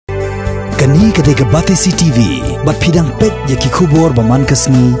Kani kadega Batisi TV, bat pidang pet ya ki kubor baman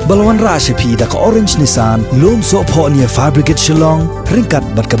kasni, balwan rasha pi da ka orange nisan, lom so po niya fabricate Shnong, ringkat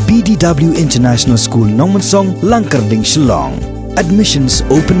bat ka BDW International School Nongsynshar langkar ding Shnong. Admissions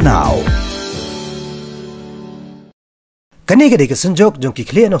open now. Kani kadega senjok jong ki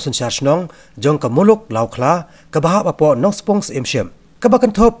Khlieh Nongsynshar Shnong, jong ka Muluk Lawkhla, ka bahap apo Nongspongs emshem, ka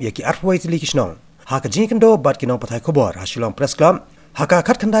bakan top ya ki artway tili ki Shnong. Ha ka jing kendo bat ki nong patay kubor ha Shillong Press Club. Haka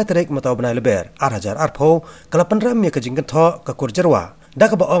khat khandai tarik matau banai leber 8,000 arpo kala 15 mi ka jingkan tho ka kurjarwa da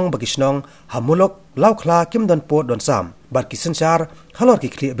ka baong bagi Shnong ha Muluk Lawkhla kim don pot don sam bar ki Nongsynshar halor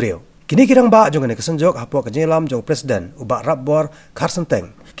ki Khlieh breu kini kirang ba jong ne ka sanjok ha po ka jelam jong president uba rabbor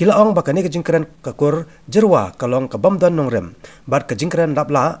kharsanteng kila ong ba kani ka jingkran ka kur jarwa kalong ka bamdon nongrem bar ka jingkran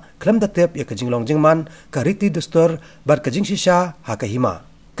lapla klam da tep ya ka jinglong jingman ka riti dustur bar ka jingshisha ha ka hima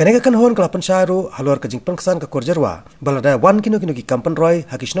Kaneka kan hon kala Pynshai ru halor ka jing pangsan ka korjarwa balada 1 kino ki kampan roy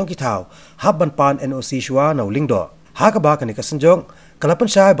ha ki Shnong ki thau hab ban pan NOC shwa na lingdo ha ka ba kaneka sanjong kala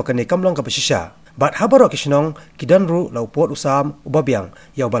Pynshai ba kaneka kamlong ka basisha bat ha Baroh ki Shnong ki dan ru lau pot usam ubabyang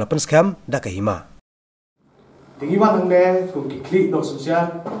yaw bala panskam da ka hima tingiwan ang ne kum ki Khlieh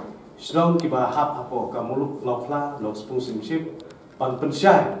Nongsynshar Shnong ki ba hab apo ka Muluk Lawkhla Nongsynshar pan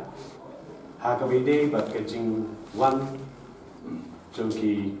Pynshai ha ka bide bat ka jing wan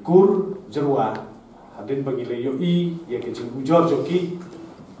joki kur jarwa hadin bagi leyo I ya ke jing ujor joki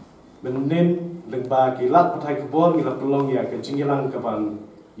menen lengba ki lat pathai kubor ngilat pelong ya ke jing hilang kaban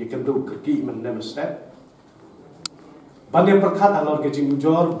ya kendu kerki menem step bande perkhat alor ke jing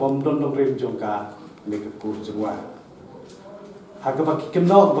ujor bom don dong rem jongka le ke kur jarwa ha ka baki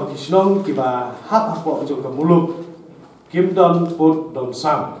kenno baki Shnong ki ba hap apo jongka Muluk kim don put don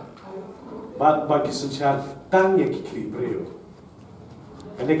sam bat bagi Nongsynshar tang ya ki Khlieh breu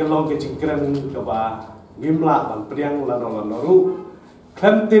Kani kalong ke jingkran ka ba ngimla ban priang lanoru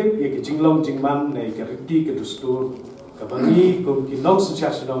klamtip ye ke jinglong jingman nei ke riti ke dustur ka bani kum ki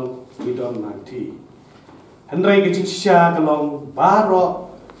Nongsynshar Shnong midon nanti handrai ke jingsha kalong Baroh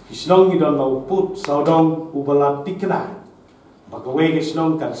ki Shnong midon lau put saudong ubala tikna bagawe ke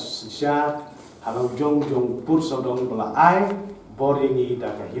Shnong kan Nongsynshar halau jong put saudong bala ai boringi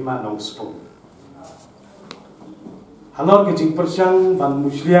da ka hima Nongspo Halor ke jing persyang ban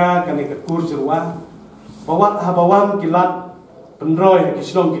muslia kane ke kur jarwa bawat habawam kilat penroy ke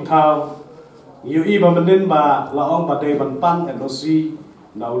Shnong ki thau yui ba menen ba laong ba dei ban pan NOC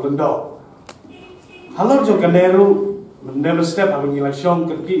nau lendo halor jo kaneru menen step abang ngilai Shnong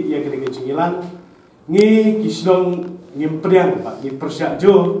kerki ya ke jingilan ngi ki Shnong ngim priang ba ngi persyak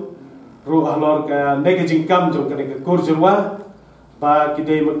jo ru halor ka ne ke jingkam jo kane ke kur jarwa ba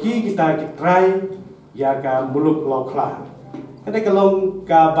kidei maki kita ki try ya ka Muluk Lawkhla kene kalong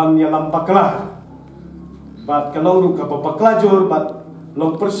ka ban ya lampakla bat kalong ru ka papakla jor bat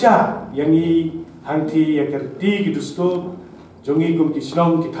long persya yang I hangti ya kerti gidusto jongi kum ki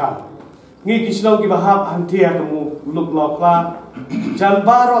Shnong ki tha ngi ki Shnong ki bahap hangti ya kamu Muluk Lawkhla jan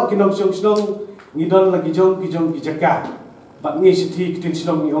Baroh ki Nongsynshar ngi don lagi jong ki jaka bat ngi sithi ki tin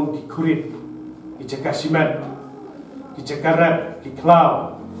Shnong ni ong ki kurit ki jaka simet ki jaka rap ki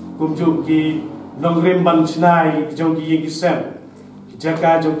cloud kum ju ki nongrem ban chnai jong ki yeng sem ki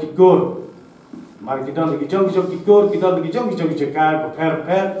jaka jong ki gur mar ki don ki jong ki gur ki don ki jong ki jaka ko per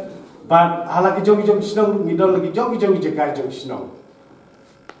bat hala ki jong ki Shnong ni don ki jong ki jaka jong Shnong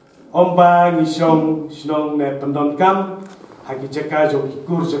omba ni Shnong ne pendon kam ha ki jaka jong ki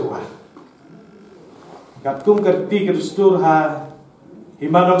gur jarwa kat kum kerti ke dustur ha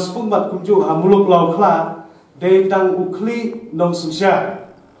himanong spung bat kum ju ha Muluk Lawkhla de tang u Khlieh Nongsynshar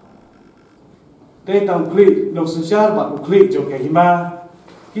Tei tang Khlieh Nongsynshar bat Khlieh jo ke hima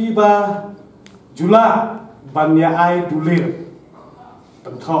kiba jula banya ai dulir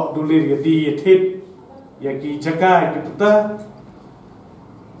penthok dulir ya di thit ya ki jaka ki puta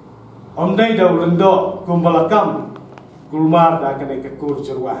omdai da ulendo kumbalakam gulmar da kene ke kur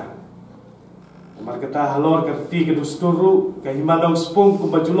jarwa mar kata halor kerti ke dusturu ke hima dong spung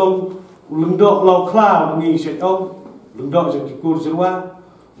kumbajulong ulendo Lawkhla mengi syetong ulendo jo ki kur jarwa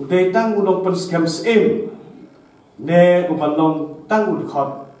udai tang ulong penskam sem ne ubalong tang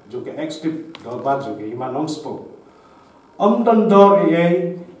udkhot jo ke extip dolbat jo ke hima Nongspo don dor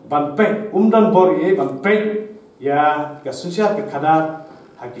ye ban pe don bor ye ban pe ya ka Nongsynshar ke khadar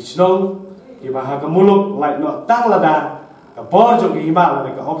ha ki Shnong ki ba ha ka Muluk lai no tang lada ka bor jo ke hima la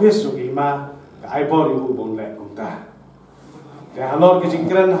ka office jo ke hima ka ai bor yu bong le ta ka halor ke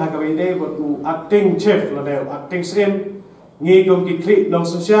jingkran ha ka ide bot acting chief la de acting sem ngi kum ki Khlieh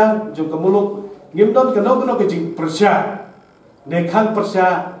Nongsynshar jong ka Muluk ngim don ka no ke jing persya ne khang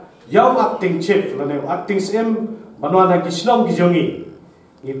persya yaw acting chief la ne acting sem banwan ha ki Shnong ki jongi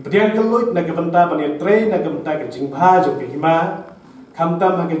ngi priang kelut na gebenta bani tre na gebenta ke jing bha jo ke hima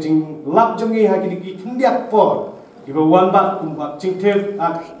khamtam ha ke jing lap jongi ha ki khindiak por ki ba wan bat kum acting chief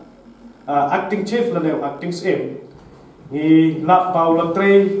acting chief la ne acting sim ngi lap bau la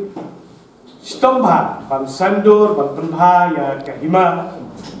tre stomba ban sandor ban penha ya ke hima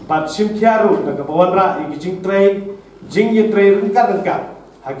bat sim khiaru na ke bawan ra i jing tre jing ye tre ringkat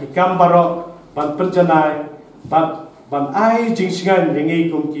ha ki kam Baroh ban penjanai ban ai jing singan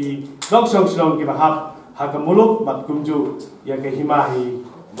yengi kum ki lok song Shnong ki bahap ha ka Muluk bat kumju ya ke himahi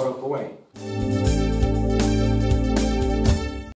Baroh kawai